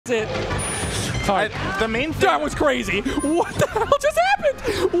it. The main thing that was crazy. What the hell just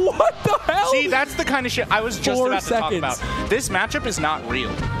happened? What the hell? See, that's the kind of shit I was just about to talk about. This matchup is not real.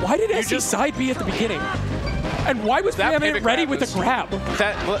 Why did essy side B at the beginning? And why was Preeminent ready with a grab?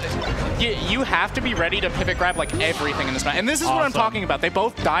 You have to be ready to pivot grab like everything in this match. And this is what I'm talking about. They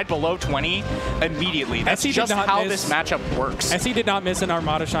both died below 20 immediately. That's just how this matchup works. essy did not miss an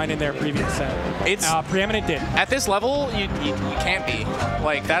Armada Shine in their previous set. Preeminent did. At this level, you can't be.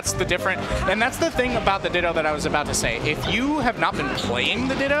 Like, that's the different. And that's the thing about the Ditto that I was about to say. If you have not been playing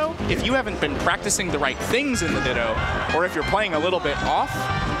the Ditto, if you haven't been practicing the right things in the Ditto, or if you're playing a little bit off,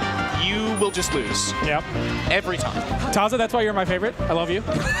 you will just lose. Yep. Every time. Taza, that's why you're my favorite. I love you.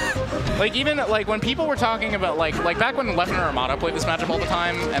 Like, even like when people were talking about like back when Leffen and Armada played this matchup all the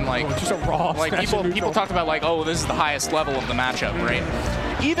time, and like just a raw. Like people talked about like, oh, this is the highest level of the matchup, right?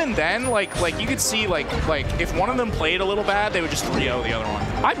 Even then, like you could see like if one of them played a little bad, they would just 3-0 the other one.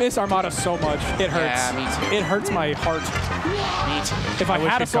 I miss Armada so much. It hurts. Yeah, me too. It hurts my heart. Me too. If I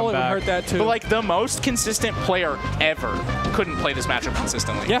had a soul, it would hurt that too. But like the most consistent player ever couldn't play this matchup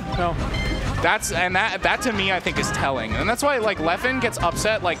consistently. Yeah, no. That to me I think is telling, and that's why like Leffen gets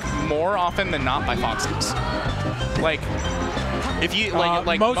upset like more often than not by Foxes. Like if you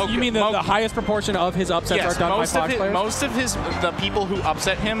you mean the highest proportion of his upsets are done by Fox players? Most of the people who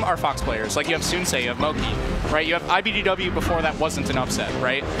upset him are Fox players. Like you have Sunsei, you have Moki, right? You have IBDW before that wasn't an upset,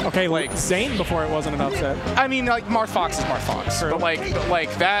 right? Okay, like Zane before it wasn't an upset. I mean, like Marth Fox is Marth Fox, True. but like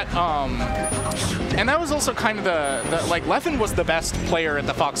that. And that was also kind of the like Leffen was the best player at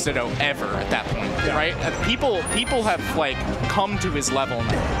the Fox Ditto ever at that point, right? People have like come to his level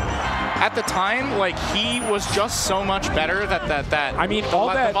now. At the time, like he was just so much better that I mean,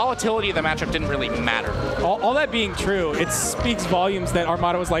 the volatility of the matchup didn't really matter. All that being true, it speaks volumes that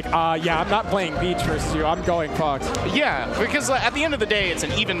Armada was like, yeah, I'm not playing Beach versus you. I'm going Fox. Yeah, because at the end of the day, it's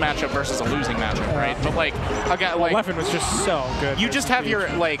an even matchup versus a losing matchup, right? But like, again, like Leffen was just so good. You just have your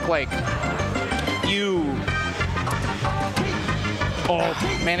Oh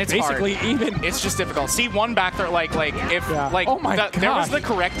man, it's basically hard. Even. It's just difficult. See, one back throw, oh my God. There was the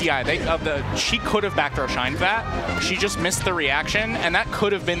correct DI. She could have back throw shined that. She just missed the reaction, and that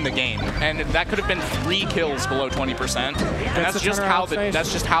could have been the game. And that could have been 3 kills below 20%. And that's just how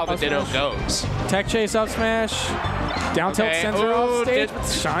the Ditto goes. Tech chase up smash. Down tilt sensor off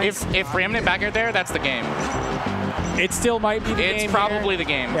stage. If Preeminent back air there, that's the game. It still might be the game. It's probably the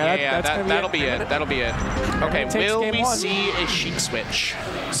game. Yeah, that'll be it. That'll be it. Okay, will we see a Sheik switch?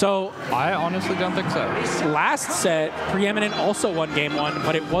 So I honestly don't think so. Last set, Preeminent also won game 1,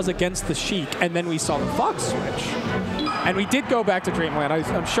 but it was against the Sheik, and then we saw the Fox switch. And we did go back to Dreamland.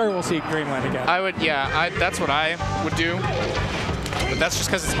 I'm sure we'll see Dreamland again. That's what I would do. But that's just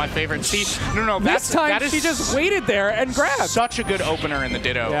because it's my favorite. See, no, this time she just waited there and grabbed. Such a good opener in the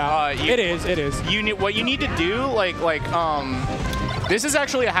Ditto. Yeah, it is. What you need to do, this is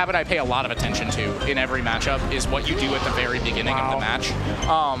actually a habit I pay a lot of attention to in every matchup, is what you do at the very beginning of the match.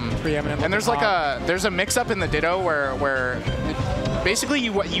 Preeminent. And there's a mix-up in the Ditto where basically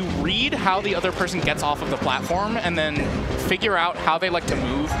you read how the other person gets off of the platform and then figure out how they like to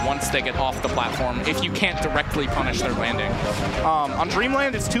move once they get off the platform if you can't directly punish their landing. On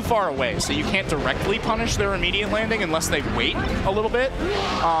Dreamland, it's too far away, so you can't directly punish their immediate landing unless they wait a little bit.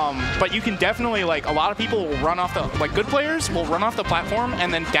 But you can definitely, like, a lot of people will run off the, good players will run off the platform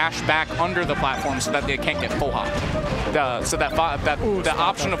and then dash back under the platform so that they can't get full hop. So the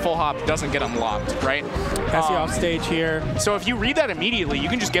option of full hop doesn't get unlocked, right? Essy off stage here. So if you read that immediately, you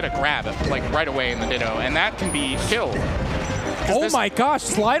can just get a grab right away in the Ditto, and that can be kill. Oh my gosh,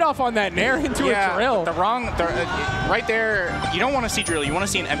 slide off on that nair into a drill. Right there, you don't want to see drill, you want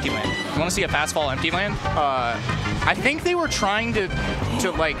to see an empty land. You want to see a fast fall empty land. I think they were trying to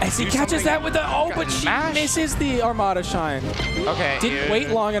Essy catches that with the, but she misses the Armada Shine. Okay. Didn't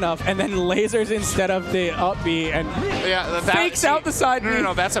wait long enough, and then lasers instead of the up B, and fakes out the side B.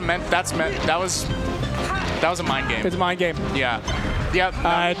 No, that was a mind game. It's a mind game. Yeah.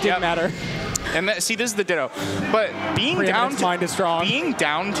 It didn't matter. And see, this is the Ditto. But being down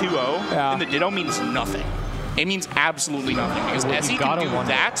 2-0 in the Ditto means nothing. It means absolutely nothing, because essy can do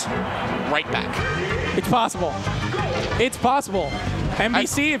that right back. It's possible. It's possible.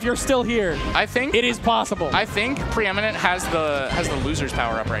 MBC, if you're still here, I think it is possible. I think Preeminent has the loser's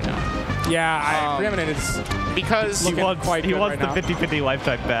power up right now. Yeah, Preeminent is because he wants the 50-50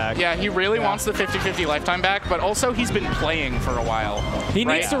 lifetime back. Yeah, he really wants the 50-50 lifetime back, but also he's been playing for a while. He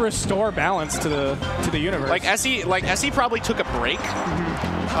needs to restore balance to the universe. Like essy probably took a break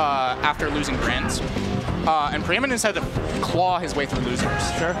after losing Grands. And Preeminence had to claw his way through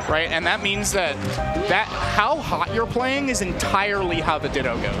losers. Sure. Right? And that means that how hot you're playing is entirely how the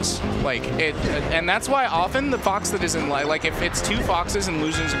Ditto goes. Like and that's why often the Fox that is in like if it's 2 Foxes and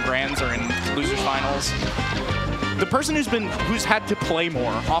losers and grands are in losers finals, the person who's had to play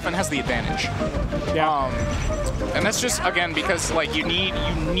more often has the advantage. Yeah. And that's just again because like you need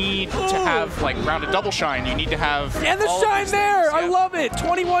to have like round a double shine. You need to have and the shine there. Yeah. I love it.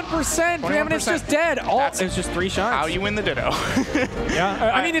 21%. Preeminent's just dead. It's just 3 shines. How you win the Ditto.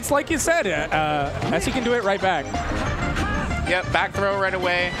 Yeah. I mean, it's like you said. Essy can do it right back. Yep. Back throw right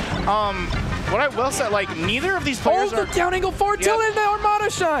away. What I will say, like, neither of these players the down angle forward tilt and the Armada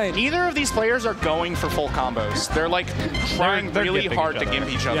shine. Neither of these players are going for full combos. They're like trying they're really hard to gimp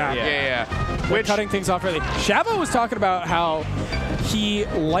each other. Yeah. They're cutting things off really. Shavo was talking about how he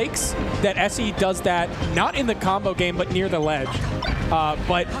likes that Essy does that not in the combo game but near the ledge.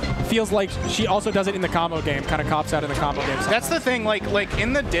 But feels like she also does it in the combo game, kind of cops out in the combo game sometimes. That's the thing, like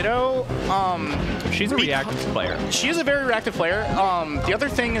in the Ditto, she's a reactive player. She is a very reactive player. The other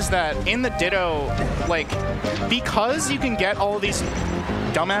thing is that in the Ditto, like, because you can get all of these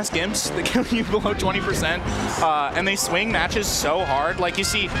dumbass gimps that kill you below 20%, and they swing matches so hard. Like you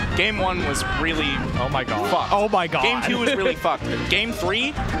see, game 1 was really fucked. Oh my god. Game 2 was really fucked. Game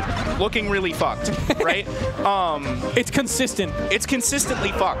 3, looking really fucked, right? It's consistent. It's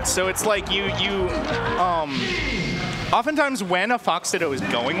consistently fucked. So it's like oftentimes when a Fox Ditto is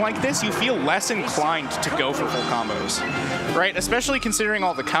going like this, you feel less inclined to go for full combos, right? Especially considering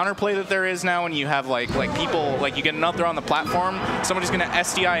all the counterplay that there is now, and you have like people, like you get another on the platform, somebody's gonna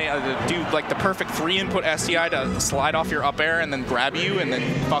SDI, do like the perfect 3-input SDI to slide off your up air and then grab you and then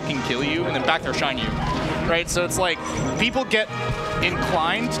fucking kill you and then back there shine you, right? So it's like people get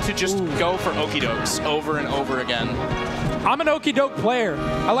inclined to just go for okie dokes over and over again. I'm an okie doke player.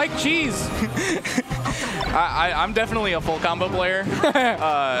 I like cheese. I'm definitely a full combo player.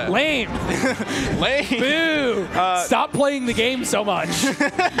 Lame. Lame. Boo. Stop playing the game so much.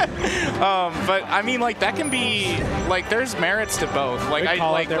 But I mean, like that can be like there's merits to both. Like if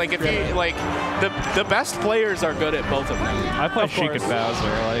you like the best players are good at both of them. I play Sheik and Bowser.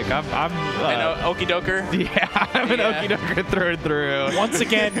 Like I'm an okie doker. Yeah, I'm an okie doker through and through. Once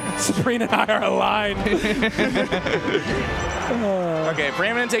again, Sabrina and I are aligned. Okay,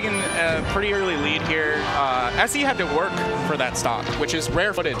 Preeminent taking a pretty early lead here. Essy had to work for that stock, which is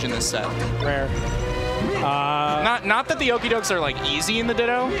rare footage in this set. Rare. Not that the okie dokes are like easy in the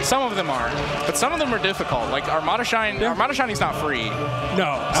Ditto. Some of them are, but some of them are difficult. Like Armada Shine. Yeah. Armada Shining's not free.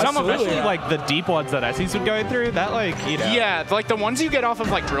 No, some of especially like the deep ones that Essy's been going through. That like Yeah, like the ones you get off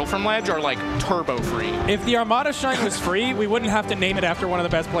of like drill from ledge are like turbo free. If the Armada Shine was free, we wouldn't have to name it after one of the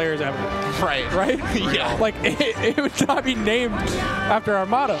best players ever. Right. Right? Yeah. Like it would not be named after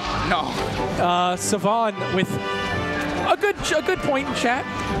Armada. No. Savon with a good point in chat.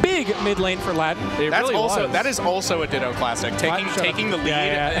 Big mid lane for Latin. That is also a Ditto classic. Taking the lead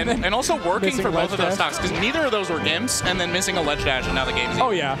and also working for both of those stocks, because neither of those were gimps, and then missing a ledge dash, and now the game's even.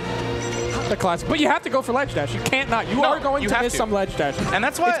 Oh yeah. The classic. But you have to go for ledge dash. You can't not. You are going to miss some ledge dash. And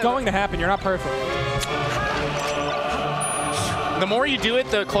that's why it's going to happen. You're not perfect. The more you do it,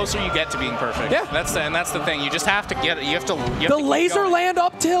 the closer you get to being perfect. Yeah. That's the thing. You just have to get it. You have to the laser land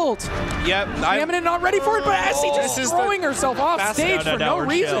up tilt. Yep. Preeminent not ready for it, but Essy just throwing herself off stage for no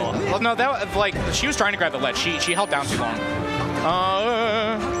reason. Well, no, that like she was trying to grab the ledge. She held down too long.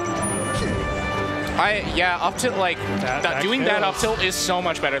 Up tilt, like doing that up tilt is so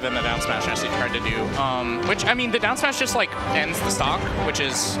much better than the down smash Essy tried to do. Which I mean, the down smash just like ends the stock, which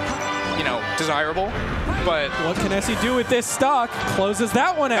is, you know, desirable. But what can Essy do with this stock? Closes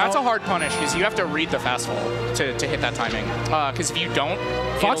that one out. That's a hard punish because you have to read the fast fall to hit that timing. Because if you don't,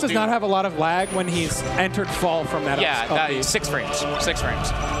 Fox does not have a lot of lag when he's entered fall from that. Yeah, 6 frames. 6 frames.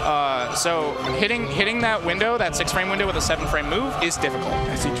 So hitting that window, that 6-frame window with a 7-frame move is difficult.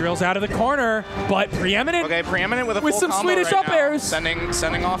 Essy drills out of the corner, but Preeminent. Okay, Preeminent with a full some combo Swedish right up airs.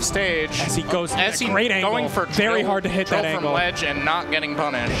 Sending off stage. Essy goes great angle. Going for very hard to hit that from angle. Ledge and not getting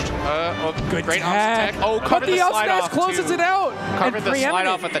punished. Good great tag. Oh, but the up smash closes it out. Covered the slide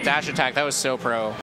off with the dash attack. That was so pro.